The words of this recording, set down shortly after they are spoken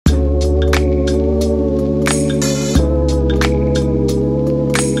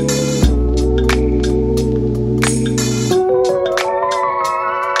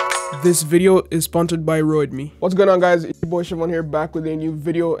This video is sponsored by Roidmi. What's going on, guys? It's your boy Shevon here, back with a new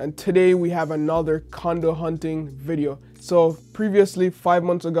video, and today we have another condo hunting video. So previously, 5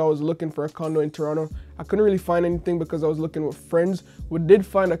 months ago, I was looking for a condo in Toronto. I couldn't really find anything because I was looking with friends. We did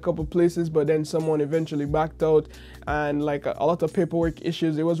find a couple places, but then someone eventually backed out, and like a lot of paperwork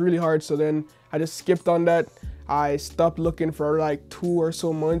issues, it was really hard. So then I just skipped on that. I stopped looking for like 2 or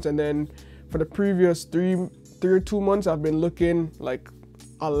so months, and then for the previous three or 2 months, I've been looking like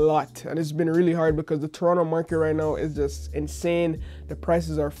a lot, and it's been really hard because the Toronto market right now is just insane. The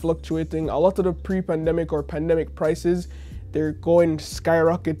prices are fluctuating. A lot of the pre-pandemic or pandemic prices, they're going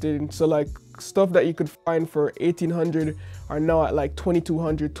skyrocketing. So like stuff that you could find for $1,800 are now at like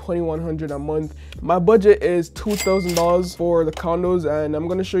 $2,200, $2,100 a month. My budget is $2,000 for the condos, and I'm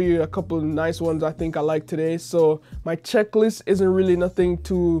gonna show you a couple of nice ones I think I like today. So my checklist isn't really nothing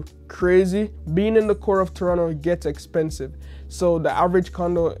too crazy. Being in the core of Toronto gets expensive. So the average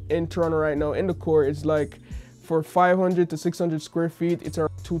condo in Toronto right now in the core is like, for 500 to 600 square feet, it's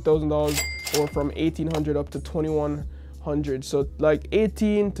around $2,000, or from 1,800 up to 2,100. So like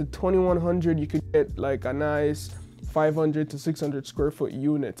 18 to 2,100, you could get like a nice 500 to 600 square foot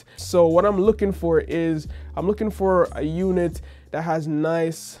unit. So what I'm looking for is, I'm looking for a unit that has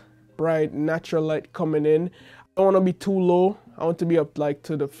nice, bright, natural light coming in. I don't want to be too low. I want to be up like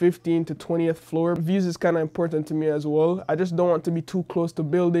to the 15th to 20th floor. Views is kind of important to me as well. I just don't want to be too close to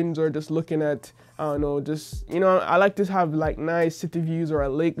buildings or just looking at, I don't know, just, you know, I like to have like nice city views or a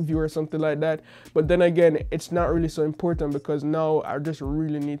lake view or something like that. But then again, it's not really so important because now I just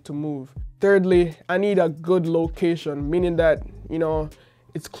really need to move. Thirdly, I need a good location, meaning that, you know,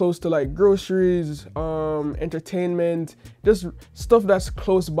 it's close to like groceries, entertainment, just stuff that's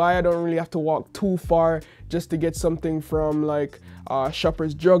close by. I don't really have to walk too far just to get something from like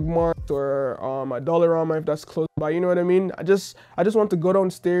Shoppers Drug Mart or a Dollarama if that's close by. You know what I mean? I just want to go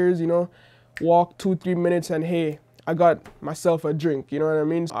downstairs, you know, walk 2-3 minutes, and hey, I got myself a drink, you know what I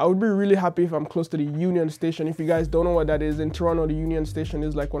mean? I would be really happy if I'm close to the Union Station. If you guys don't know what that is, in Toronto, the Union Station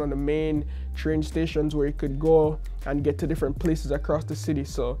is like one of the main train stations where you could go and get to different places across the city.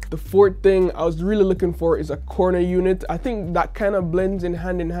 So the fourth thing I was really looking for is a corner unit. I think that kind of blends in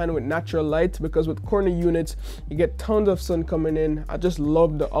hand with natural light, because with corner units, you get tons of sun coming in. I just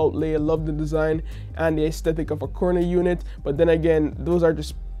love the outlay, I love the design and the aesthetic of a corner unit. But then again, those are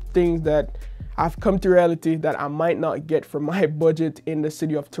just things that I've come to reality that I might not get for my budget in the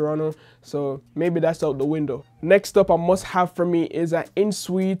city of Toronto. So maybe that's out the window. Next up, a must have for me is an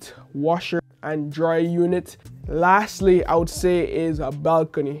in-suite washer and dryer unit. Lastly, I would say is a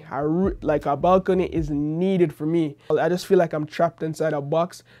balcony. Like a balcony is needed for me. I just feel like I'm trapped inside a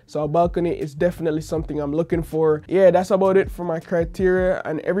box. So a balcony is definitely something I'm looking for. Yeah, that's about it for my criteria,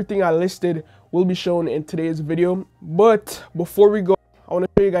 and everything I listed will be shown in today's video. But before we go, I want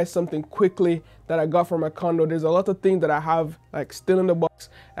to show you guys something quickly that I got from my condo. There's a lot of things that I have like still in the box.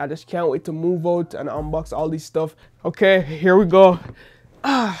 I just can't wait to move out and unbox all these stuff. Okay, here we go.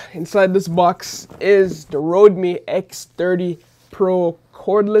 Inside this box is the Roidmi X30 Pro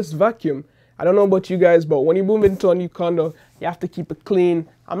cordless vacuum. I don't know about you guys, but when you move into a new condo, you have to keep it clean.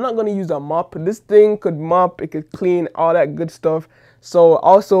 I'm not going to use a mop. This thing could mop, it could clean, all that good stuff. So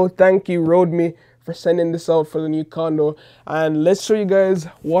also thank you, Roidmi, for sending this out for the new condo. And let's show you guys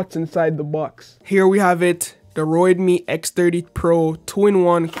what's inside the box. Here we have it, the Roidmi X30 Pro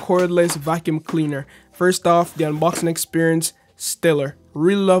 2-in-1 cordless vacuum cleaner. First off, the unboxing experience, stellar.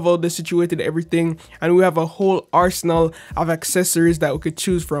 Really love how they situated everything, and we have a whole arsenal of accessories that we could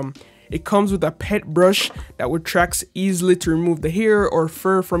choose from. It comes with a pet brush that retracts easily to remove the hair or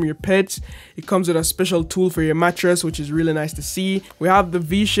fur from your pets. It comes with a special tool for your mattress, which is really nice to see. We have the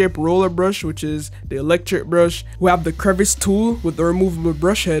V-shaped roller brush, which is the electric brush. We have the crevice tool with the removable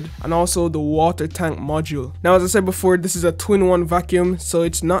brush head, and also the water tank module. Now, as I said before, this is a 2-in-1 vacuum, so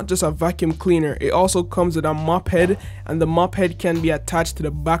it's not just a vacuum cleaner. It also comes with a mop head, and the mop head can be attached to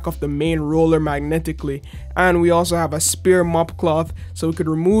the back of the main roller magnetically. And we also have a spare mop cloth, so we could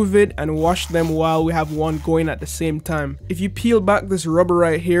remove it and wash them while we have one going at the same time. If you peel back this rubber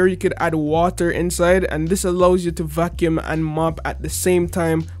right here, you could add water inside, and this allows you to vacuum and mop at the same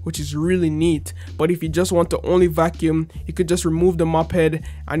time, which is really neat. But if you just want to only vacuum, you could just remove the mop head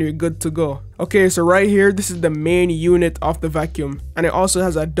and you're good to go. Okay, so right here, this is the main unit of the vacuum, and it also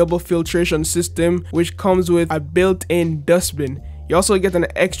has a double filtration system, which comes with a built-in dustbin. You also get an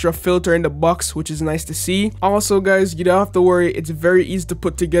extra filter in the box, which is nice to see. Also guys, you don't have to worry, it's very easy to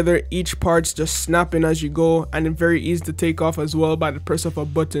put together. Each part's just snapping as you go, and very easy to take off as well by the press of a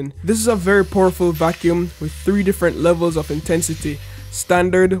button. This is a very powerful vacuum with 3 different levels of intensity.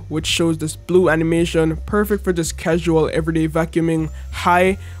 Standard, which shows this blue animation, perfect for just casual everyday vacuuming.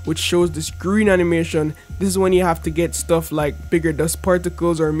 High, which shows this green animation. This is when you have to get stuff like bigger dust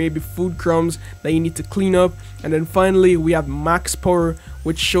particles or maybe food crumbs that you need to clean up. And then finally we have max power,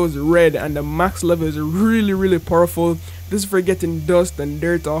 which shows red, and the max level is really powerful. This is for getting dust and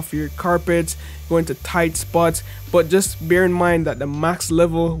dirt off your carpets, going to tight spots, but just bear in mind that the max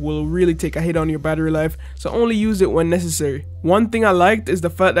level will really take a hit on your battery life, so only use it when necessary. One thing I liked is the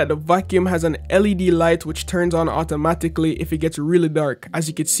fact that the vacuum has an LED light which turns on automatically if it gets really dark, as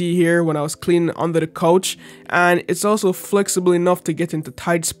you can see here when I was cleaning under the couch, and it's also flexible enough to get into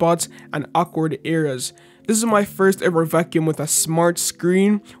tight spots and awkward areas. This is my first ever vacuum with a smart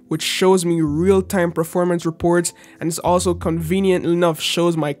screen which shows me real-time performance reports, and it's also convenient enough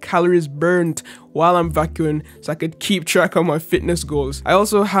shows my calories burned while I'm vacuuming so I could keep track of my fitness goals. I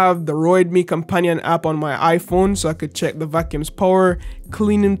also have the Roidmi companion app on my iPhone so I could check the vacuum's power,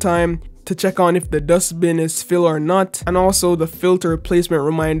 cleaning time, to check on if the dustbin is filled or not, and also the filter replacement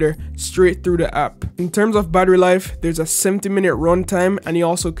reminder straight through the app. In terms of battery life, there's a 70-minute runtime, and you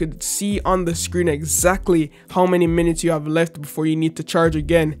also could see on the screen exactly how many minutes you have left before you need to charge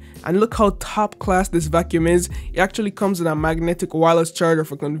again. And look how top class this vacuum is. It actually comes with a magnetic wireless charger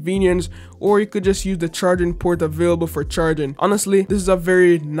for convenience, or you could just use the charging port available for charging. Honestly, this is a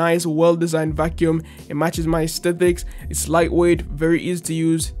very nice, well-designed vacuum. It matches my aesthetics. It's lightweight, very easy to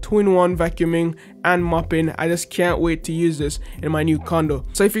use, 2-in-1 vacuuming and mopping. I just can't wait to use this in my new condo.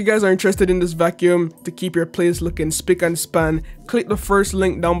 So if you guys are interested in this vacuum to keep your place looking spick and span, click the first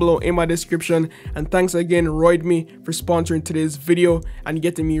link down below in my description. And thanks again Roidmi for sponsoring today's video and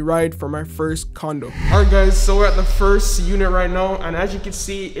getting me right for my first condo. Alright guys, so we're at the first unit right now, and as you can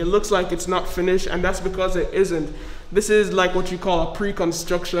see it looks like it's not finished, and that's because it isn't. This is like what you call a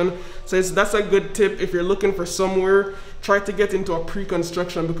pre-construction, so that's a good tip if you're looking for somewhere. Try to get into a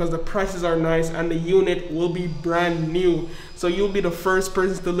pre-construction because the prices are nice and the unit will be brand new, so you'll be the first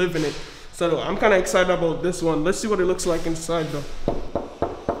person to live in it. So I'm kind of excited about this one. Let's see what it looks like inside though.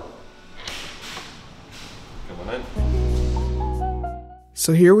 Come on in.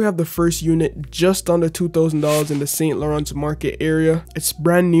 So here we have the first unit, just under $2,000 in the St. Lawrence market area. It's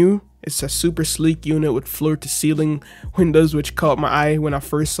brand new. It's a super sleek unit with floor to ceiling windows, which caught my eye when I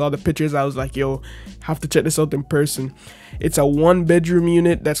first saw the pictures. I was like, yo, have to check this out in person. It's a 1-bedroom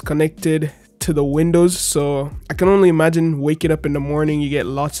unit that's connected to the windows, so I can only imagine waking up in the morning, you get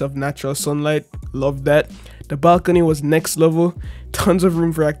lots of natural sunlight. Love that. The balcony was next level, tons of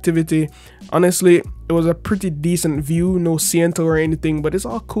room for activity. Honestly, it was a pretty decent view, no CN tower or anything, but it's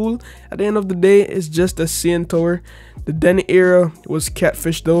all cool. At the end of the day, it's just a CN tower. The den area was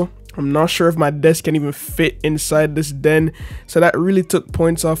catfish though. I'm not sure if my desk can even fit inside this den, so that really took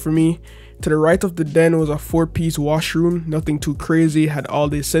points off for me. To the right of the den was a 4-piece washroom, nothing too crazy, had all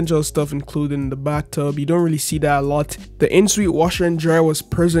the essential stuff including the bathtub. You don't really see that a lot. The in-suite washer and dryer was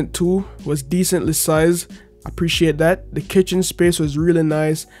present too, was decently sized. Appreciate that. The kitchen space was really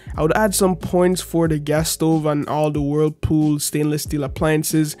nice. I would add some points for the gas stove and all the Whirlpool stainless steel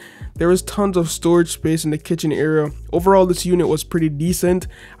appliances. There was tons of storage space in the kitchen area. Overall, this unit was pretty decent.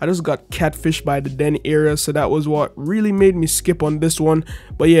 I just got catfished by the den area, so that was what really made me skip on this one.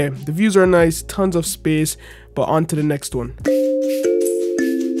 But yeah, the views are nice, tons of space, but on to the next one.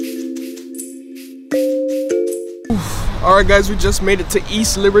 Alright guys, we just made it to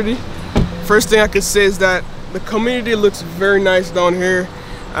East Liberty. First thing I can say is that the community looks very nice down here,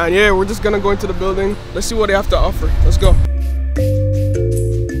 and yeah, we're just gonna go into the building. Let's see what they have to offer. Let's go.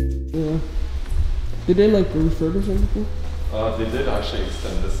 Yeah. Did they like refurbish anything? They did actually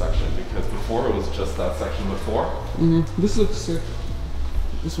extend this section because before it was just that section before. This looks sick.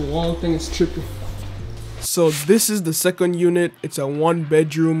 This wall thing is trippy. So this is the second unit. It's a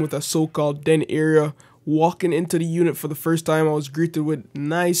 1-bedroom with a so-called den area. Walking into the unit for the first time, I was greeted with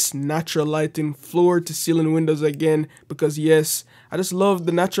nice natural lighting, floor to ceiling windows again, because yes, I just love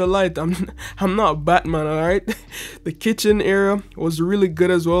the natural light. I'm not Batman, alright? The kitchen area was really good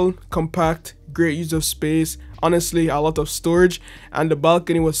as well, compact, great use of space, honestly a lot of storage, and the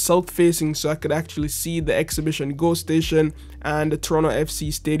balcony was south facing so I could actually see the exhibition Go Station and the Toronto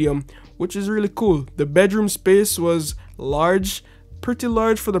FC Stadium, which is really cool. The bedroom space was large, pretty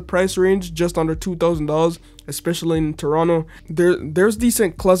large for the price range, just under $2,000, especially in Toronto. There's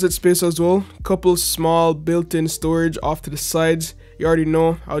decent closet space as well, couple small built-in storage off to the sides. You already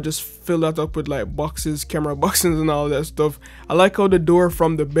know, I'll just fill that up with like boxes, camera boxes and all that stuff. I like how the door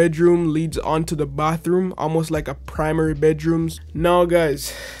from the bedroom leads onto the bathroom, almost like a primary bedrooms. Now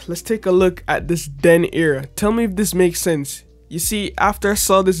guys, let's take a look at this den area. Tell me if this makes sense. You see, after I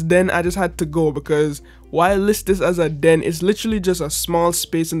saw this den, I just had to go because why list this as a den? It's literally just a small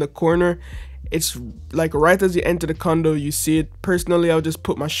space in the corner. It's like right as you enter the condo, you see it. Personally, I'll just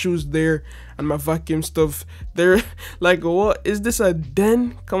put my shoes there and my vacuum stuff there. Like, what is this, a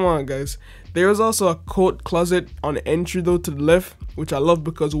den? Come on, guys. There is also a coat closet on the entry though to the left, which I love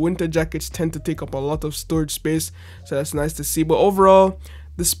because winter jackets tend to take up a lot of storage space, so that's nice to see. But overall,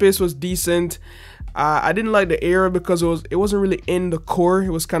 the space was decent. I didn't like the area because it wasn't really in the core. It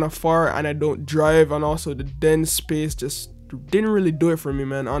was kind of far, and I don't drive, and also the den space just didn't really do it for me,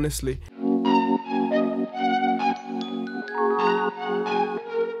 man, honestly.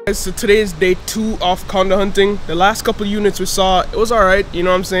 So today is day 2 of condo hunting. The last couple units we saw, it was alright, you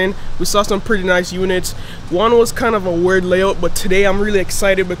know what I'm saying? We saw some pretty nice units. One was kind of a weird layout, but today I'm really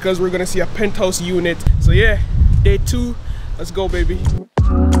excited because we're gonna see a penthouse unit. So yeah, day 2, let's go, baby.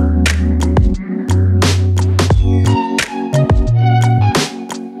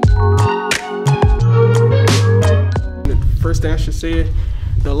 First thing I should say,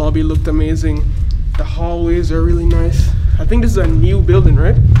 the lobby looked amazing. The hallways are really nice. I think this is a new building,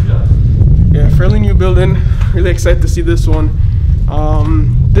 right? Yeah. Yeah, fairly new building. Really excited to see this one.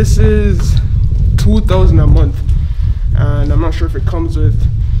 This is $2,000 a month, and I'm not sure if it comes with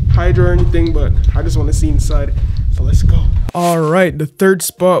Hydra or anything, but I just want to see inside. So let's go. All right, the third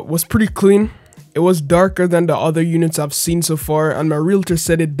spot was pretty clean. It was darker than the other units I've seen so far, and my realtor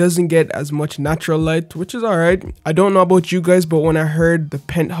said it doesn't get as much natural light, which is alright. I don't know about you guys, but when I heard the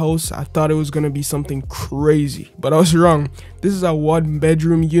penthouse, I thought it was gonna be something crazy, but I was wrong. This is a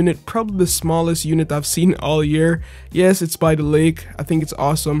 1-bedroom unit, probably the smallest unit I've seen all year. Yes, it's by the lake. I think it's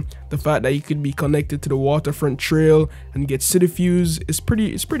awesome. The fact that you could be connected to the waterfront trail and get city views is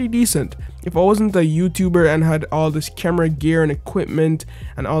pretty decent. If I wasn't a YouTuber and had all this camera gear and equipment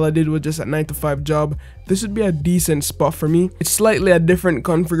and all I did was just a 9-to-5 job, this would be a decent spot for me. It's slightly a different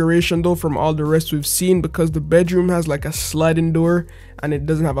configuration though from all the rest we've seen because the bedroom has like a sliding door and it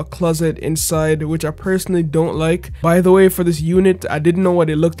doesn't have a closet inside, which I personally don't like. By the way, for this unit, I didn't know what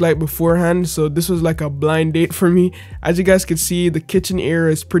it looked like beforehand, so this was like a blind date for me. As you guys can see, the kitchen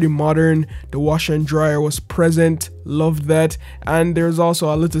area is pretty modern. The washer and dryer was present, loved that, and there's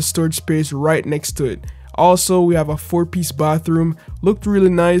also a little storage space right next to it. Also, we have a 4-piece bathroom, looked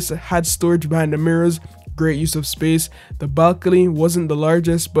really nice, had storage behind the mirrors. Great use of space. The balcony wasn't the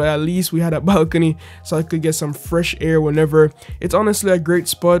largest, but at least we had a balcony so I could get some fresh air whenever. It's honestly a great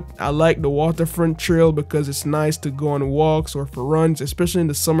spot. I like the waterfront trail because it's nice to go on walks or for runs, especially in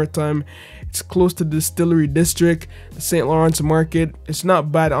the summertime. It's close to the distillery district, the St. Lawrence market. It's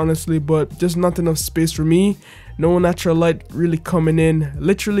not bad honestly, but just not enough space for me. No natural light really coming in.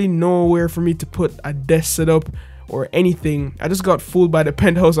 Literally nowhere for me to put a desk setup or anything. I just got fooled by the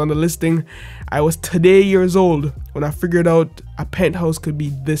penthouse on the listing. I was today years old when I figured out a penthouse could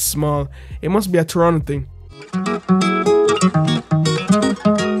be this small. It must be a Toronto thing.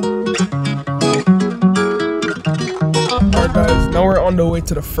 Alright guys, now we're on the way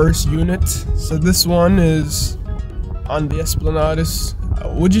to the first unit. So this one is on the Esplanade.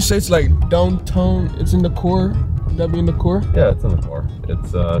 Would you say it's like downtown? It's in the core? Would that be in the core? Yeah, it's in the core.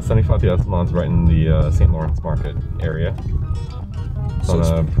 It's 75 Salmon's right in the St. Lawrence Market area. It's on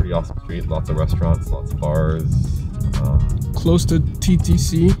a pretty awesome street. Lots of restaurants, lots of bars. Close to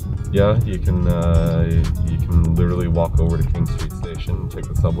TTC. Yeah, you can literally walk over to King Street Station, take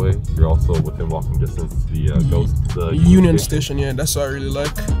the subway. You're also within walking distance to the Union Station. Yeah, that's what I really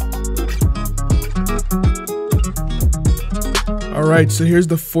like. Alright, so here's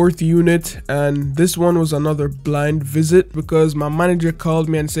the 4th unit, and this one was another blind visit because my manager called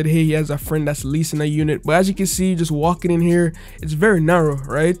me and said, hey, he has a friend that's leasing a unit. But as you can see, just walking in here, it's very narrow,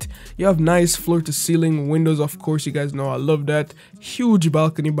 right? You have nice floor to ceiling windows, of course, you guys know I love that. Huge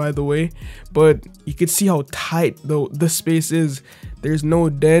balcony, by the way, but you can see how tight though the space is. There's no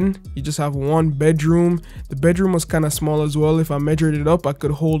den, you just have 1 bedroom. The bedroom was kind of small as well. If I measured it up, I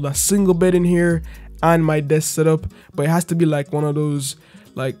could hold a single bed in here and my desk setup, but it has to be like one of those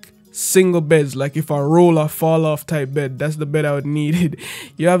like single beds, like if I roll or fall off type bed. That's the bed I would need.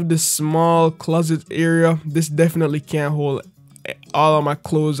 You have this small closet area. This definitely can't hold all of my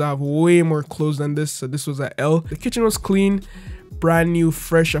clothes. I have way more clothes than this, so this was an L. The kitchen was clean, brand new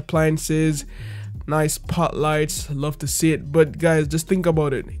fresh appliances, nice pot lights, love to see it. But guys, just think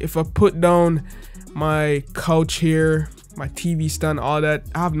about it. If I put down my couch here, my TV stand, all that,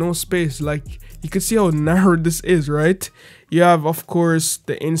 I have no space. Like, you can see how narrow this is, right? You have, of course,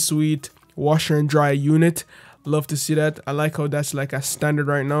 the in-suite washer and dryer unit. Love to see that. I like how that's like a standard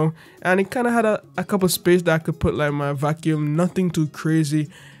right now. And it kind of had a couple space that I could put like my vacuum. Nothing too crazy.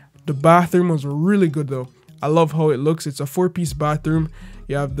 The bathroom was really good though. I love how it looks. It's a 4-piece bathroom.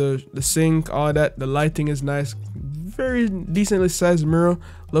 You have the sink, all that. The lighting is nice. Very decently sized mirror.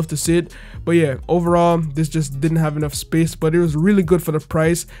 Love to see it. But yeah, overall, this just didn't have enough space, but it was really good for the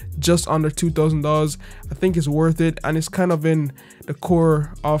price, just under $2,000. I think it's worth it, and it's kind of in the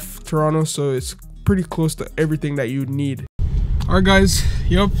core of Toronto, so it's pretty close to everything that you need. Alright guys,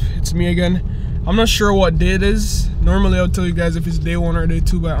 yep, it's me again. I'm not sure what day it is. Normally I'll tell you guys if it's day 1 or day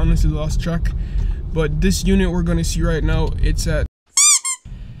 2, but I honestly lost track. But this unit we're gonna see right now, it's at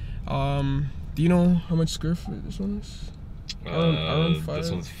do you know how much square feet this one is? Around 5.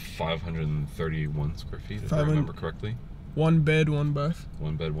 This one's 531 square feet, if I remember correctly. 1 bed, 1 bath.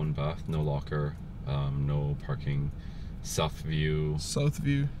 1 bed, 1 bath, no locker, no parking, south view. South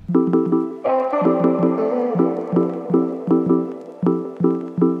view.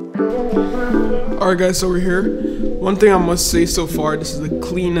 Alright guys, so we're here. One thing I must say so far, this is the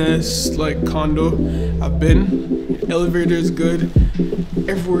cleanest like condo I've been. Elevator is good.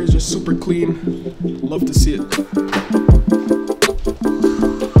 Everywhere is just super clean. Love to see it.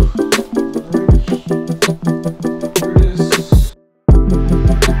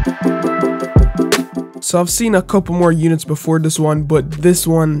 So I've seen a couple more units before this one, but this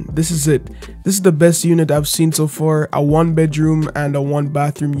is it. This is the best unit I've seen so far. A 1 bedroom and a 1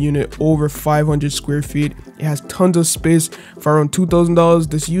 bathroom unit, over 500 square feet. It has tons of space for around $2,000.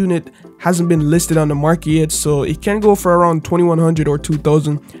 This unit hasn't been listed on the market yet, so it can go for around $2,100 or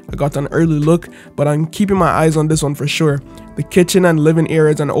 $2,000. I got an early look, but I'm keeping my eyes on this one for sure. The kitchen and living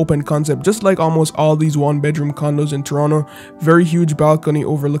area is an open concept, just like almost all these 1 bedroom condos in Toronto. Very huge balcony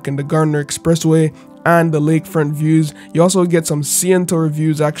overlooking the Gardner Expressway and the lakefront views. You also get some CN Tower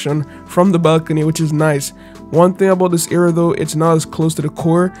views action from the balcony, which is nice. One thing about this area though, it's not as close to the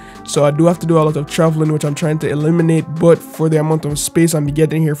core, so I do have to do a lot of traveling, which I'm trying to eliminate. But for the amount of space I'm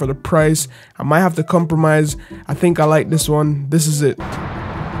getting here for the price, I might have to compromise. I think I like this one. This is it.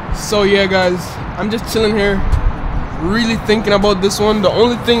 So yeah guys, I'm just chilling here, really thinking about this one. The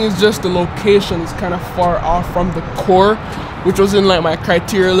only thing is just the location is kind of far off from the core, which was in like my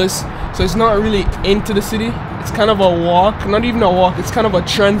criteria list. So it's not really into the city. It's kind of a walk, not even a walk, it's kind of a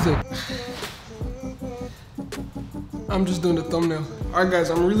transit. I'm just doing the thumbnail. Alright guys,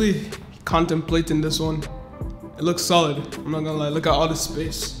 I'm really contemplating this one. It looks solid, I'm not gonna lie. Look at all the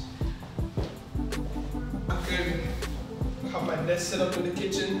space. I could have my desk set up in the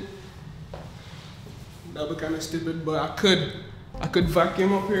kitchen. That would be kind of stupid, but I could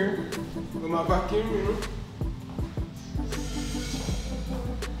vacuum up here with my vacuum, you know.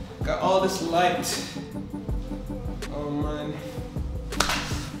 Got all this light. Oh man,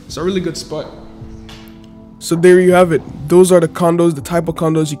 it's a really good spot. So there you have it. Those are the condos, the type of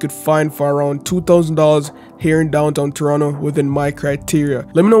condos you could find for around $2,000 here in downtown Toronto within my criteria.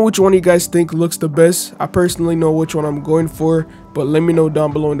 Let me know which one you guys think looks the best. I personally know which one I'm going for, but let me know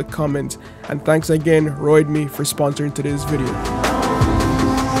down below in the comments. And thanks again, Roidmi, for sponsoring today's video.